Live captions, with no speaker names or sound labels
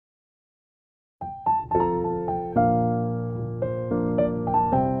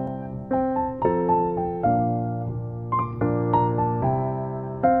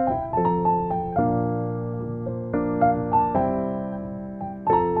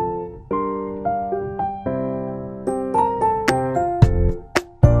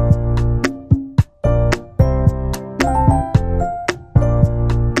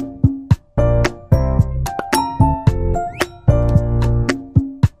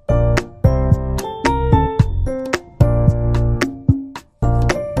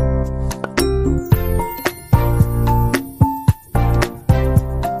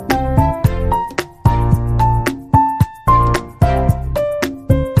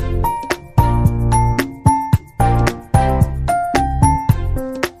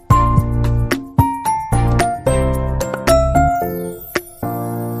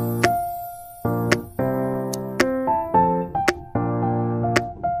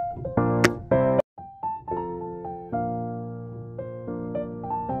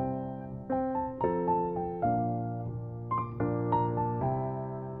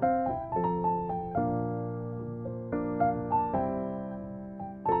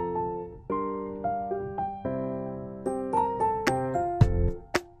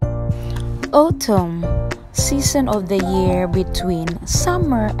Autumn, season of the year between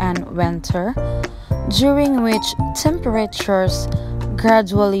summer and winter, during which temperatures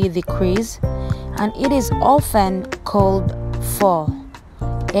gradually decrease, and it is often called fall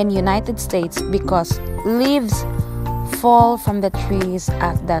in United States because leaves fall from the trees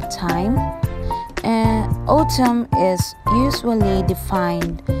at that time. And autumn is usually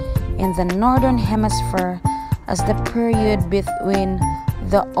defined in the northern hemisphere as the period between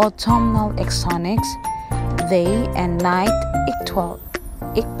the autumnal equinox, day and night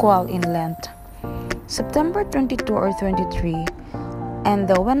equal in length, September 22 or 23, and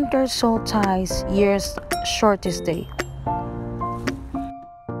the winter solstice, year's shortest day.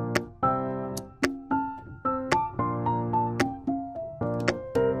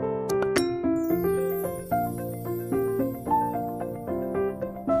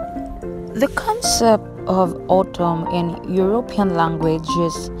 The concept of autumn in European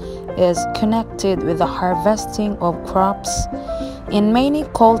languages is connected with the harvesting of crops. In many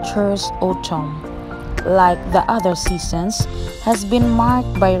cultures, autumn, like the other seasons, has been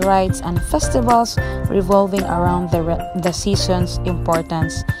marked by rites and festivals revolving around the season's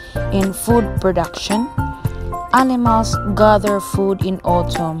importance in food production. Animals gather food in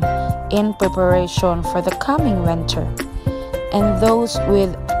autumn in preparation for the coming winter, and those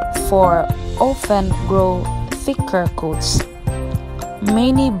with fur often grow thicker coats.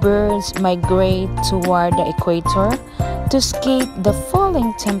 Many birds migrate toward the equator to escape the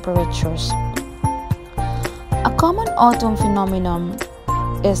falling temperatures. A common autumn phenomenon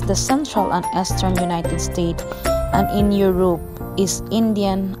is the central and eastern United States, and in Europe is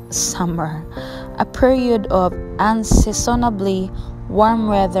Indian summer, a period of unseasonably warm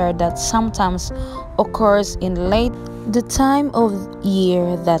weather that sometimes occurs in late, the time of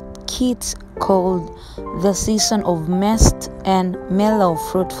year that kids called the season of mist and mellow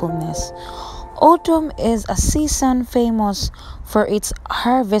fruitfulness. Autumn is a season famous for its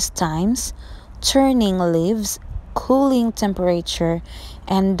harvest times, turning leaves, cooling temperature,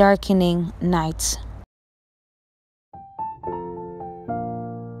 and darkening nights.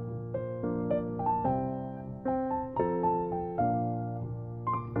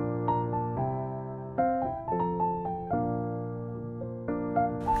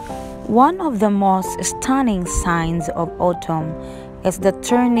 One of the most stunning signs of autumn is the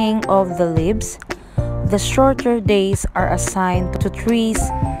turning of the leaves. The shorter days are assigned to trees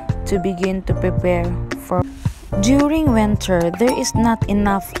to begin to prepare for. During winter, there is not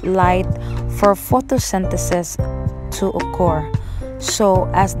enough light for photosynthesis to occur.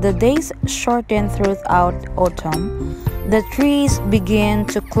 So, as the days shorten throughout autumn, the trees begin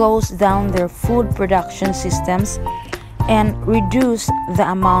to close down their food production systems and reduce the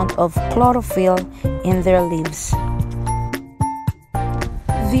amount of chlorophyll in their leaves.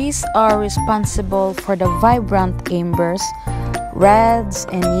 These are responsible for the vibrant ambers, reds,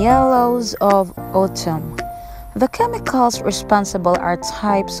 and yellows of autumn. The chemicals responsible are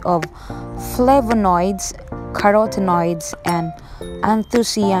types of flavonoids, carotenoids, and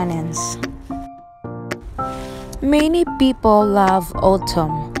anthocyanins. Many people love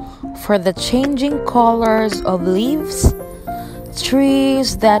autumn for the changing colors of leaves.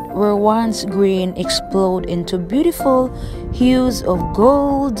 Trees that were once green explode into beautiful hues of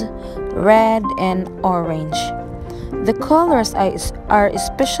gold, red, and orange. The colors are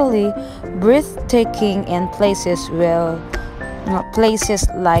especially breathtaking in places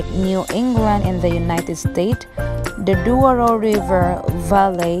like New England in the United States, the Douro River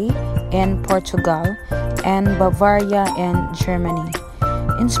Valley in Portugal, and Bavaria in Germany,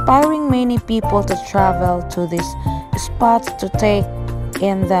 inspiring many people to travel to these spots to take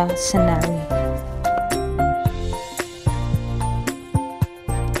in the scenery.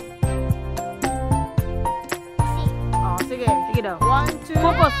 Oh, sige, sige daw. 1, 2.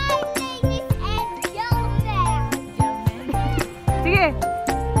 Focus. Sige.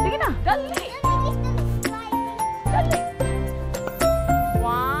 Sige na. Dali. Dali.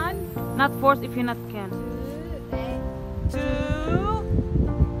 1. Not force if you not can. 2.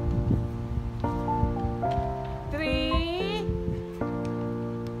 3.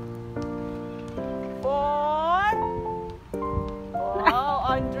 4. Wow,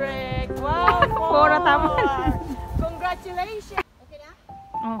 Andre. Wow, 4. Tama. Congratulations. Okay na?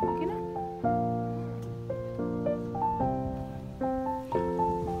 Oh, okay na.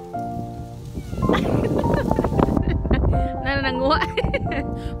 Nananangwa.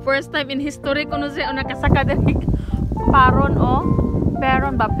 First time in history ko siya nakasaka dari paron o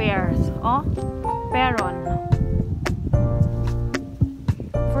peron ba pears o peron.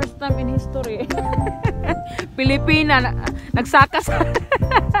 First time in history. Pilipina nagsaka sa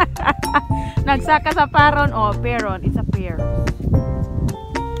Nagsaka sa paron. Oh, peron. It's a pear.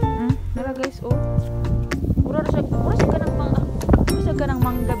 Nala guys, oh. Puro sa ganang mangga. Puro sa ganang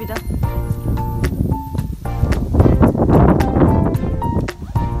mangga bida.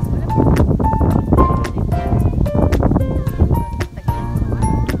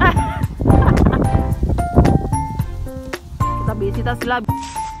 Kita bisita sila.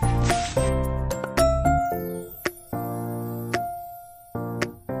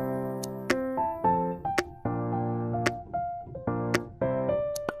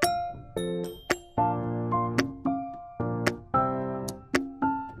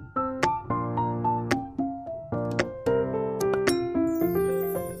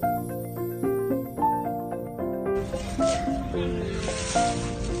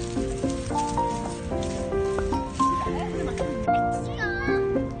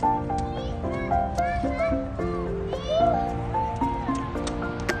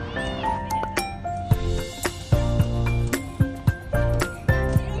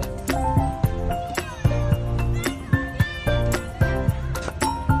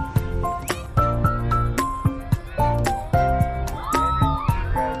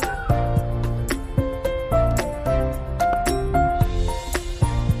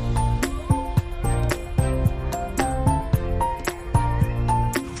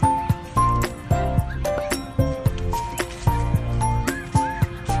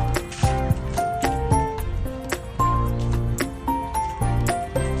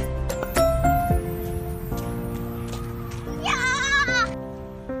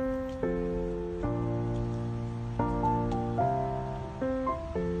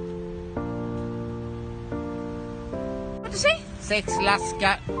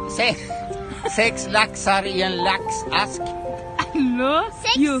 Sex laxar i en laxask. Hello?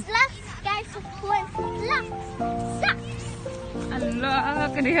 Sex laxar på en laxsax. Hello,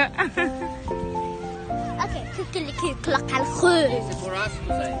 kaniya. Okej, kuckeliku klockan 7. Det är på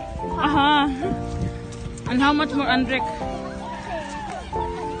Rasmus. Aha. And how much more, Andrik?